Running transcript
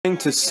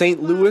To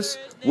St. Louis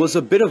was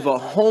a bit of a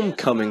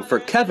homecoming for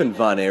Kevin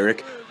Von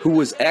Erich, who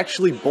was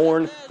actually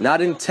born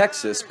not in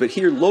Texas, but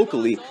here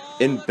locally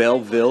in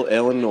Belleville,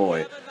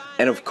 Illinois.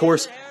 And of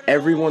course,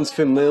 everyone's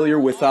familiar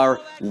with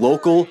our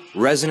local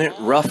resident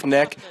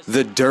roughneck,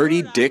 the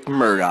Dirty Dick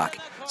Murdoch.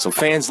 So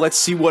fans, let's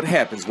see what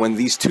happens when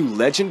these two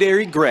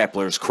legendary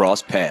grapplers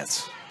cross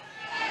paths.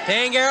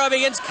 Tangaro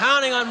begins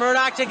counting on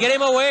Murdoch to get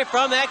him away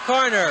from that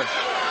corner.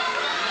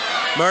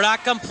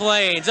 Murdoch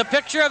complains. A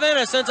picture of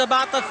innocence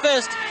about the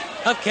fist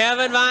of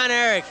Kevin Von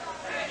Erich.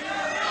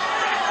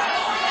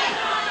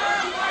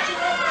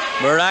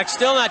 Murdoch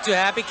still not too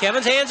happy.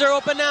 Kevin's hands are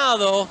open now,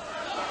 though.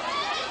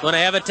 When I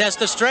have a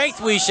test of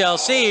strength, we shall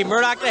see.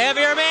 Murdoch the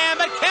heavier man,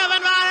 but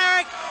Kevin Von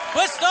Erich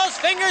puts those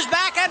fingers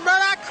back and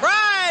Murdoch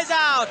cries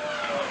out.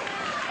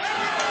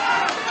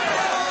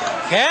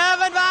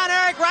 Kevin Von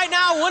Erich right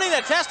now winning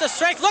the test of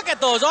strength. Look at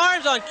those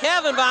arms on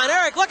Kevin Von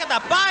Erich. Look at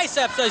the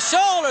biceps, the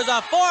shoulders,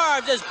 the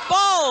forearms just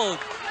bulge.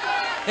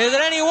 Is it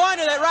any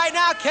wonder that right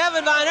now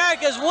Kevin Von Erich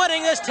is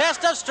winning this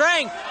test of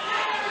strength?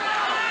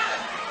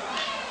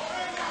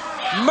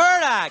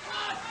 Murdoch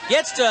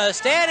gets to a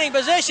standing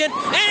position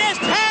and is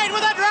tagged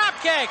with a drop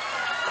kick.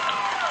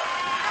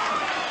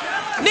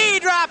 Knee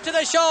drop to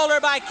the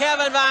shoulder by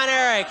Kevin Von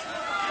Erich.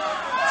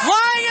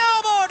 Flying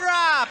elbow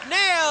drop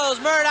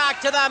nails Murdoch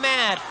to the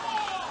mat.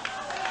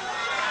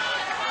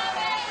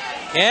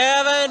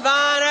 Kevin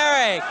Von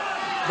Erich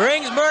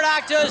brings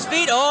Murdoch to his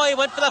feet. Oh, he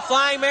went for the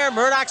flying mare.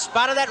 Murdoch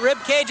spotted that rib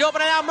cage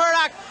open, and now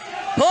Murdoch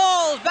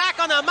pulls back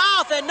on the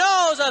mouth and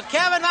nose of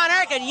Kevin Von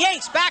Erich and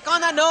yanks back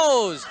on the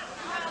nose.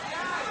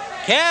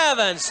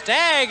 Kevin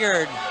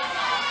staggered.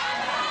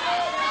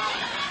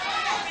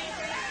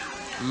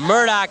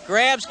 Murdoch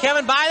grabs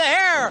Kevin by the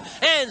hair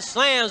and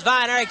slams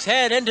Von Erich's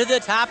head into the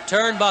top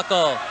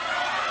turnbuckle.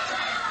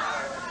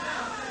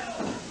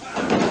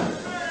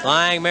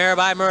 Flying mare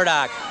by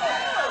Murdoch.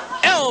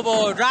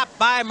 Elbow drop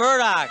by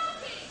Murdoch.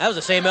 That was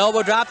the same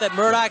elbow drop that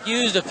Murdoch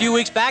used a few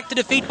weeks back to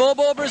defeat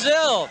Bobo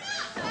Brazil.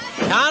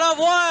 Count of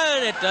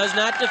one. It does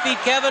not defeat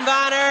Kevin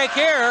Von Erich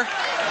here.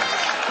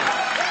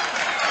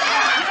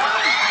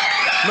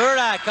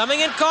 Murdoch coming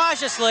in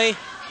cautiously.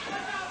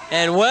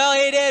 And well,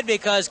 he did,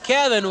 because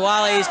Kevin,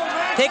 while he's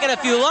taken a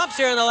few lumps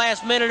here in the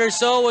last minute or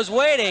so, was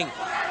waiting.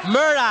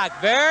 Murdoch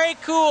very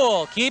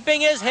cool,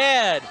 keeping his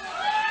head.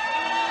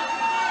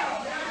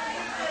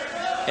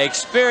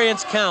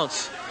 Experience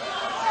counts.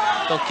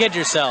 Don't kid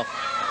yourself.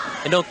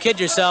 And don't kid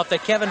yourself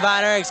that Kevin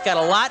Von Erich's got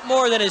a lot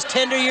more than his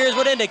tender years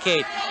would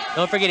indicate.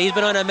 Don't forget, he's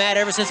been on a mat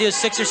ever since he was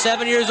 6 or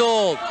 7 years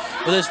old.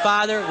 With his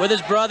father, with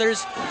his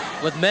brothers,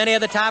 with many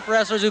of the top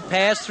wrestlers who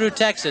passed through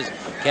Texas.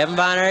 Kevin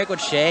Von Erich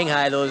would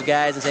Shanghai those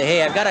guys and say,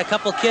 hey, I've got a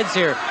couple kids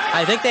here.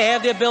 I think they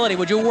have the ability.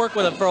 Would you work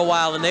with them for a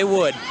while? And they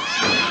would.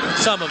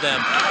 Some of them.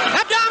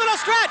 Abdominal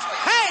stretch.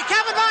 Hey,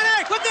 Kevin Von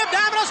Erich with the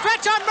abdominal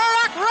stretch on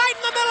Murdoch right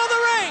in the middle of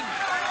the ring.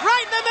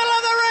 Right in the middle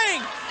of the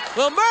ring.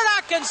 Will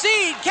Murdoch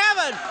concede?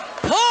 Kevin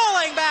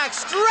pulling back,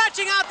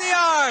 stretching out the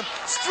arm,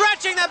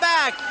 stretching the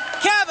back.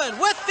 Kevin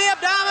with the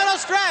abdominal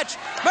stretch.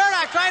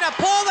 Murdoch trying to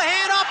pull the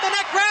hand off the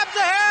neck, grabs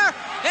the hair,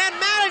 and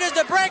manages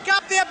to break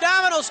up the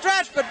abdominal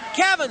stretch, but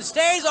Kevin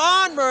stays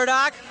on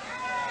Murdoch.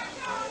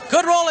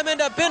 Could roll him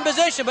into a pin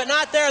position, but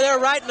not there. They're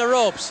right in the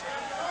ropes.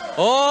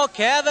 Oh,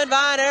 Kevin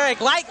Von Erich,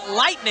 like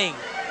lightning.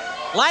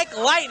 Like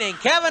lightning.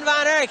 Kevin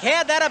Von Erich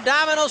had that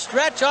abdominal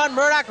stretch on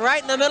Murdoch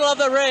right in the middle of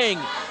the ring.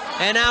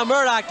 And now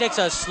Murdoch takes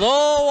a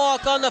slow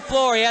walk on the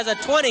floor. He has a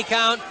 20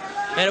 count,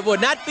 and it would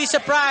not be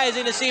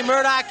surprising to see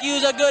Murdoch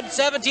use a good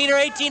 17 or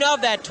 18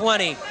 of that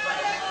 20.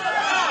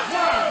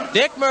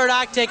 Dick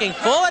Murdoch taking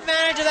full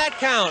advantage of that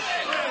count.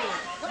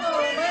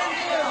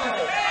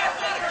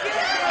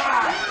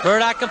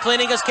 Murdoch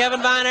complaining because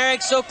Kevin Von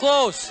Erich's so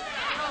close.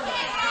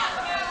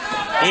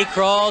 He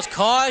crawls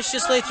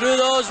cautiously through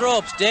those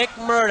ropes. Dick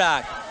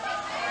Murdoch.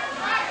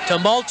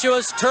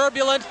 Tumultuous,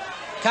 turbulent,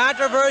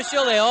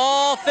 controversial, they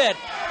all fit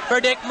for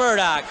Dick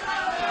Murdoch.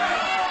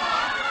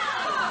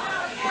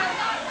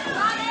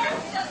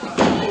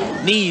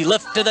 Knee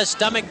lift to the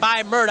stomach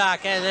by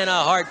Murdoch, and then a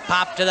hard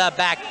pop to the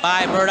back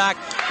by Murdoch.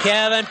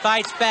 Kevin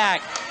fights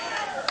back.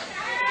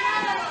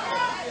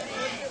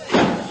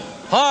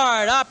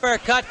 Hard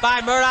uppercut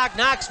by Murdoch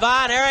knocks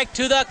Von Erich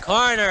to the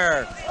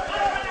corner.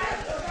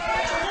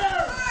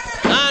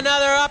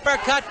 Another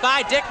uppercut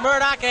by Dick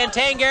Murdoch, and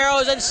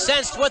Tangaro is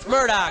incensed with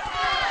Murdoch.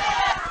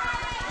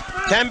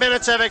 10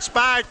 minutes have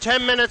expired,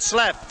 10 minutes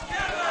left.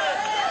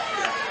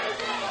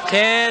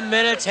 10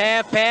 minutes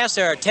have passed.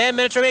 There are 10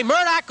 minutes remaining.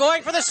 Murdoch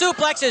going for the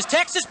suplex, his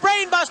Texas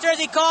Brainbuster as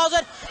he calls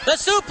it. The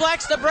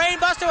suplex, the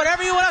Brainbuster,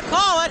 whatever you want to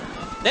call it.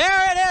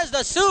 There it is, the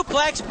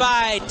suplex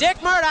by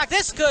Dick Murdoch.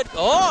 This could,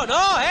 oh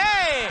no,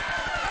 hey!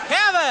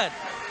 Kevin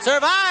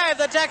survived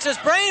the Texas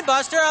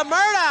Brainbuster of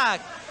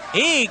Murdoch.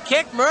 He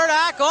kicked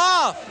Murdoch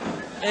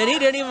off, and he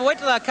didn't even wait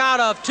till the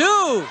count of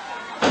 2.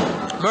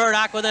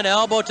 Murdoch with an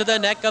elbow to the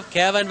neck of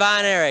Kevin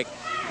Von Erich.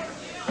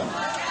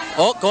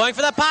 Oh, going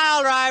for the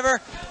pile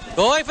driver.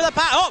 Going for the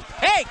pile. Oh,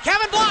 hey,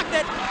 Kevin blocked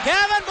it.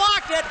 Kevin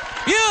blocked it.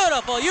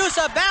 Beautiful use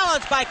of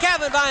balance by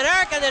Kevin Von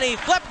Erich, and then he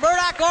flipped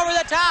Murdoch over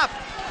the top.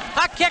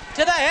 A kick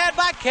to the head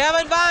by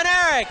Kevin Von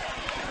Erich.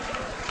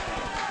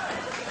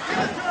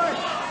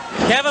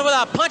 Kevin with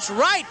a punch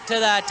right to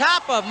the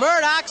top of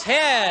Murdoch's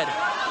head.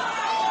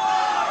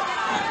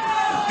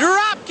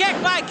 Drop kick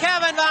by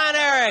Kevin Von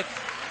Erich.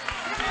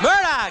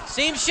 Murdoch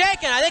seems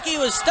shaken. I think he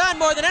was stunned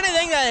more than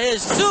anything that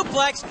his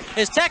suplex,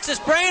 his Texas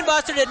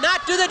Brainbuster, did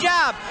not do the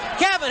job.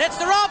 Kevin hits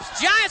the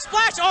ropes, giant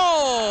splash.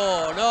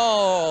 Oh,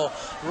 no.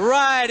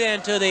 Right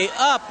into the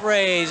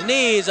upraised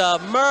knees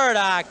of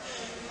Murdoch.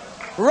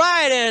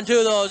 Right into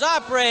those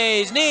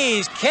upraised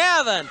knees.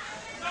 Kevin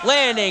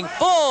landing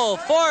full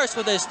force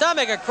with his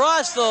stomach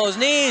across those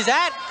knees.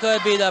 That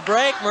could be the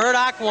break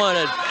Murdoch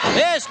wanted.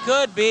 This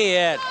could be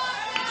it.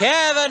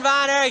 Kevin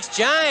Von Erich's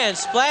giant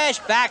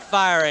splash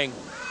backfiring.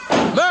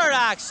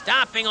 Murdoch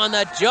stomping on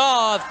the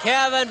jaw of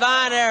Kevin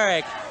Von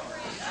Erich.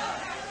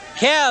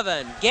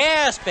 Kevin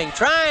gasping,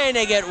 trying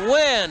to get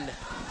wind.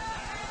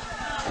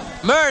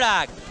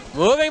 Murdoch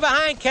moving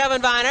behind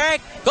Kevin Von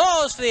Erich,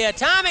 goes for the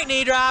atomic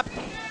knee drop.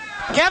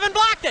 Kevin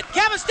blocked it.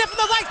 Kevin stiffened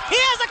the legs. He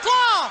has a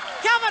claw.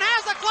 Kevin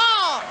has a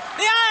claw.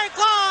 The iron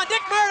claw on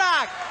Dick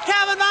Murdoch.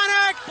 Kevin Von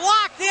Erich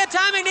blocked the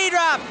atomic knee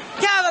drop.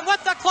 Kevin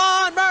with the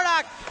claw on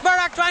Murdoch.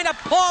 Murdoch trying to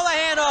pull the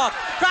hand off.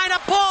 Trying to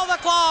pull the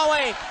claw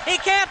away. He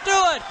can't do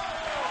it.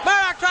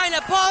 Murdoch trying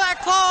to pull that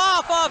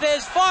claw off of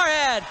his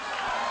forehead.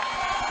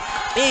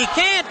 He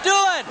can't do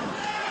it.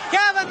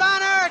 Kevin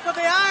Von Erich with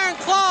the iron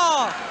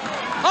claw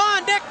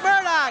on Dick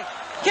Murdoch.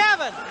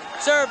 Kevin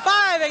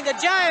surviving the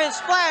giant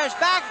splash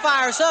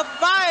backfire,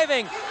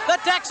 surviving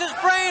the Texas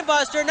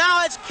Brainbuster.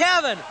 Now it's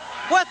Kevin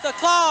with the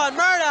claw on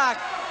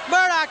Murdoch.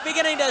 Murdoch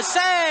beginning to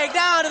sag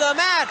down to the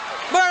mat.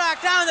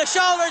 Murdoch down, the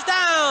shoulders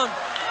down.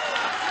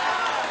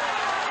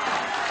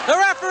 The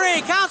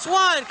referee counts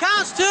 1,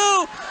 counts 2.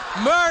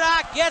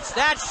 Murdoch gets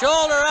that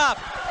shoulder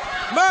up.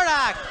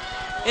 Murdoch,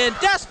 in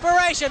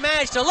desperation,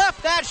 managed to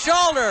lift that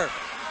shoulder.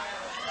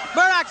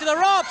 Murdoch to the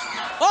ropes.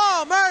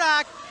 Oh,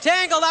 Murdoch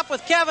tangled up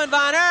with Kevin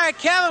Von Erich.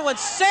 Kevin went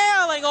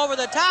sailing over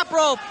the top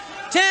rope,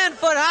 10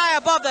 foot high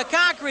above the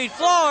concrete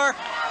floor.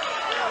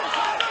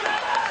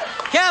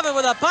 Kevin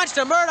with a punch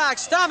to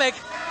Murdoch's stomach.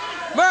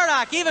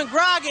 Murdoch, even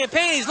groggy and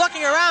pain, he's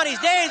looking around, he's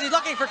dazed, he's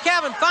looking for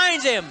Kevin,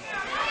 finds him.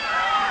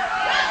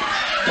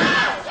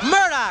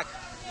 Murdoch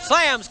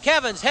slams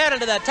Kevin's head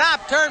into the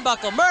top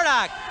turnbuckle.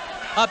 Murdoch,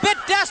 a bit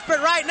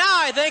desperate right now,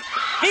 I think.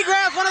 He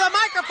grabs one of the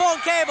microphone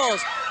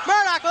cables.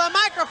 Murdoch with a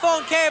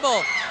microphone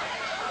cable,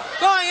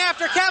 going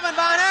after Kevin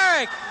Von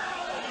Erich.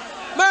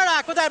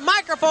 Murdoch with that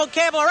microphone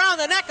cable around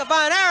the neck of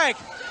Von Erich.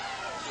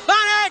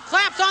 Von Erich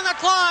clamps on the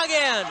claw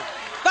again.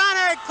 Von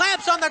Erich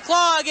clamps on the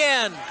claw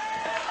again.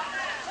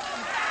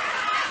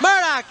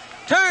 Murdoch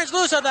turns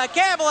loose of the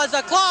cable as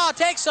the claw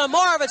takes some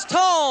more of its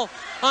toll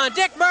on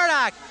Dick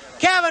Murdoch.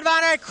 Kevin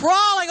Von Erich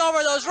crawling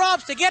over those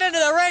ropes to get into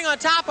the ring on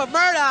top of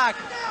Murdoch.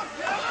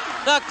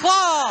 The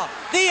claw,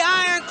 the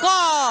iron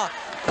claw,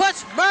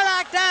 puts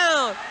Murdoch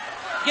down.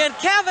 Can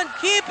Kevin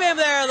keep him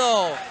there,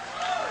 though?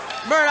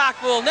 Murdoch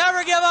will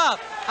never give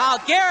up.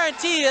 I'll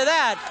guarantee you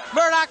that.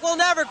 Murdoch will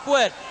never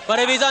quit. But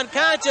if he's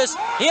unconscious,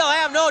 he'll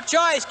have no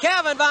choice.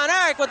 Kevin Von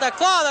Erich with the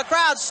claw, the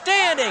crowd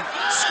standing,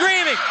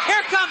 screaming.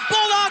 Here comes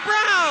Bulldog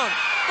Brown.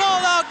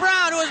 Bulldog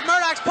Brown, who was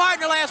Murdoch's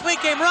partner last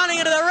week, came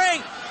running into the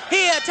ring.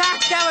 He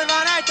attacked Kevin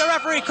Von Erich, the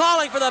referee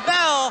calling for the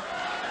bell.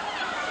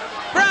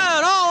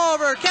 Brown all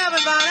over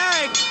Kevin Von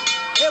Erich.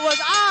 It was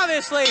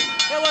a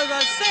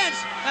cinch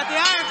that the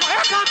iron claw.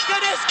 Here comes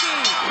Kiniski.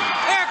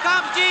 Here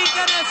comes Gene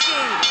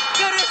Kiniski.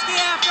 Kiniski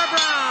after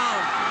Brown.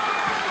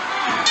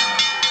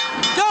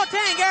 Joe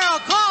Tangaro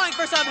calling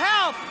for some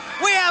help.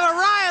 We have a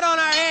riot on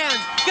our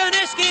hands.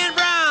 Kiniski and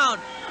Brown.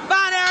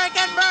 Von Erich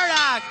and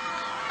Murdoch.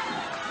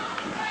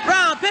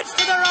 Brown pitched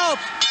to the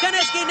ropes.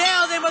 Kiniski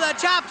nails him with a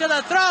chop to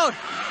the throat.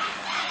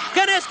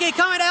 Kiniski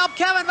coming to help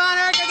Kevin Von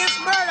Erich against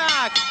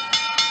Murdoch.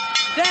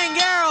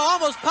 Tangaro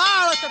almost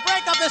powerless to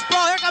break up this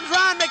brawl. Here comes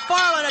Ron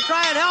McFarland to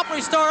try and help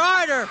restore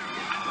order.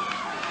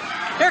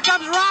 Here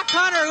comes Rock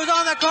Hunter, who's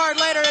on the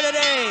card later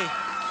today.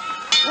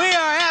 We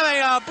are having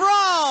a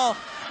brawl.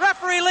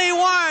 Referee Lee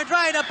Warren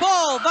trying to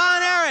pull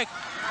Von Erich.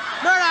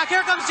 Murdoch,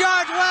 here comes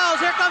George Wells.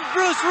 Here comes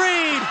Bruce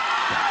Reed.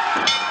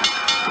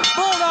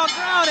 Bulldog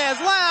Brown has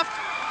left,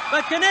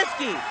 but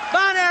Kiniski,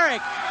 Von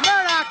Erich,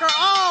 Murdoch are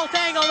all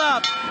tangled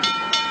up.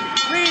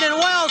 Reed and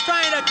Wells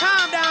trying to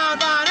calm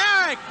down Von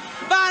Erich.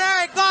 Von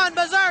Erich gone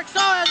berserk,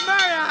 so is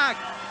Murdoch.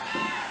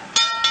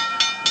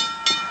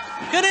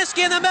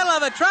 Kiniski in the middle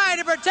of it, trying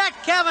to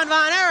protect Kevin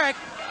Von Erich.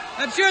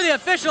 I'm sure the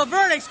official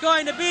verdict's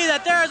going to be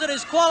that there is a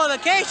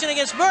disqualification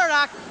against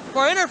Murdoch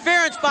for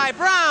interference by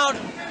Brown.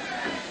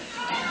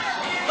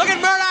 Look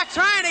at Murdoch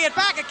trying to get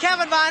back at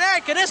Kevin Von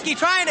Erich. Kiniski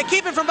trying to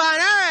keep him from Von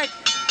Erich.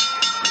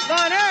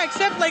 Von Erich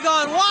simply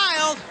gone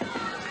wild.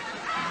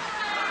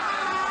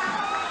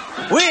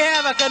 We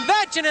have a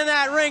convention in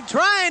that ring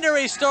trying to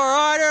restore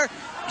order.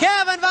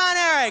 Kevin Von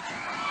Erich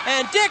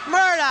and Dick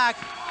Murdoch,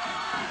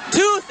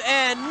 tooth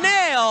and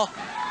nail,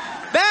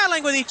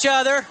 battling with each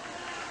other.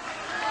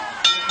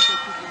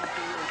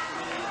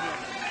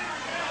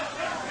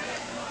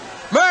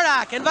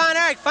 Murdoch and Von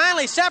Erich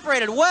finally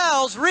separated.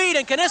 Wells, Reed,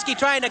 and Kiniski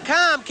trying to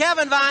calm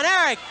Kevin Von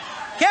Erich.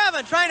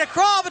 Kevin trying to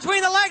crawl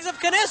between the legs of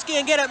Kiniski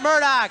and get at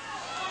Murdoch.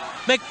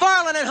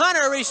 McFarland and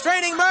Hunter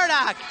restraining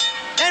Murdoch.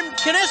 And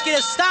Kiniski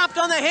has stomped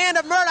on the hand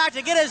of Murdoch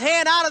to get his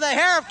hand out of the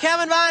hair of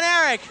Kevin Von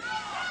Erich.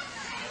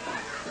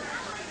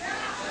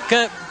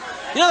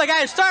 You know the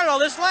guy who started all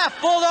this left,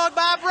 Bulldog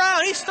Bob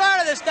Brown. He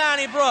started this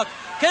Donnybrook.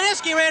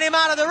 Kiniski ran him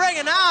out of the ring,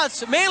 and now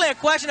it's mainly a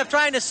question of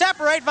trying to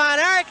separate Von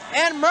Erich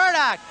and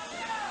Murdoch.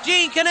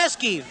 Gene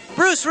Kiniski,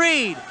 Bruce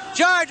Reed,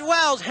 George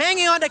Wells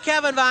hanging on to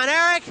Kevin Von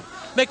Erich,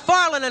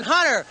 McFarland and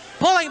Hunter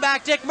pulling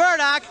back Dick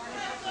Murdoch.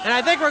 And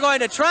I think we're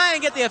going to try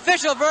and get the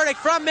official verdict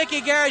from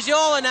Mickey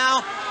Garagiola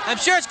now. I'm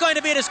sure it's going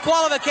to be a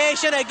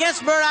disqualification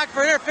against Murdoch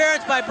for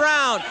interference by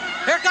Brown.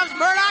 Here comes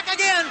Murdoch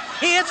again.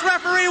 He hits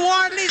referee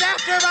Warren, and he's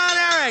after Von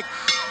Erich.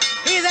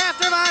 He's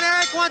after Von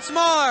Erich once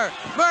more.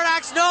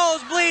 Murdoch's nose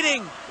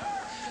bleeding.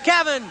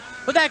 Kevin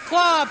with that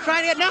club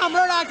trying to get, now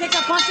Murdoch takes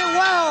a punch at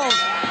Wells.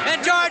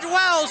 And George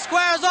Wells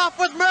squares off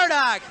with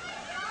Murdoch.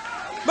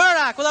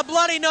 Murdoch with a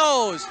bloody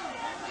nose.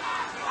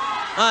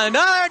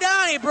 Another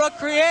Donnybrook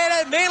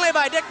created mainly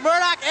by Dick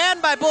Murdoch and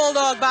by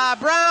Bulldog Bob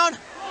Brown.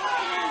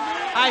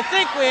 I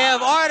think we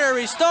have order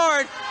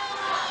restored.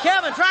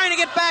 Kevin trying to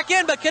get back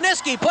in, but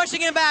Kiniski pushing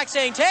him back,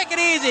 saying, take it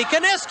easy.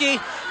 Kiniski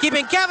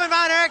keeping Kevin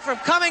Von Erich from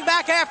coming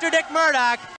back after Dick Murdoch.